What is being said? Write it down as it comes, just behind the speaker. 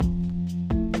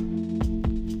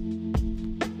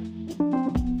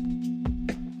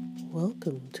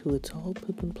to it's all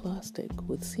poop and plastic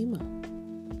with SEMA.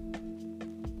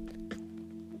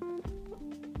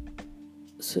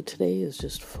 So today is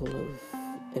just full of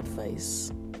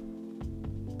advice.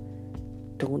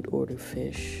 Don't order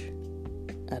fish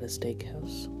at a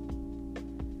steakhouse.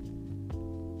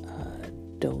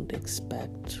 Don't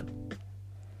expect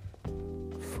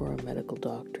for a medical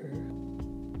doctor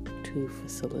to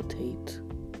facilitate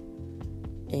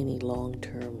any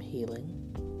long-term healing.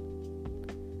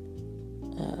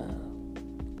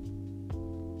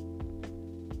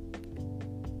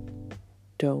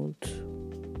 Don't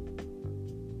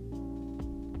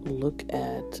look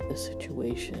at a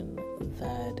situation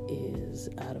that is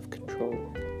out of control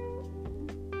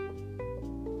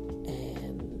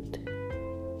and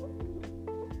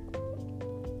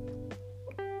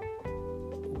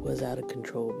was out of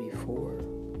control before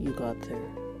you got there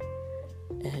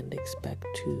and expect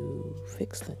to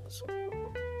fix things.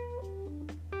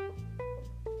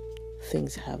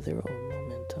 Things have their own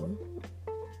momentum,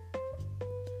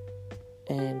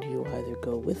 and you either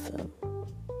go with them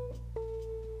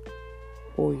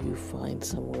or you find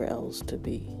somewhere else to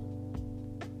be.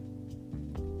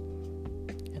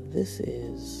 And this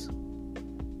is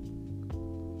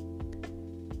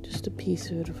just a piece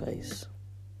of advice.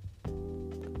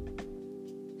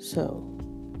 So,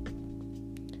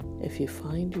 if you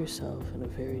find yourself in a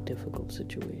very difficult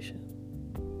situation,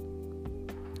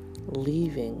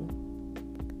 leaving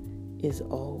is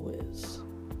always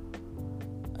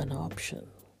an option,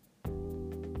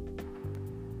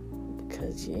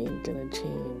 because you ain't gonna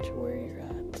change where you're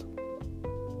at.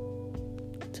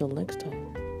 Till next time.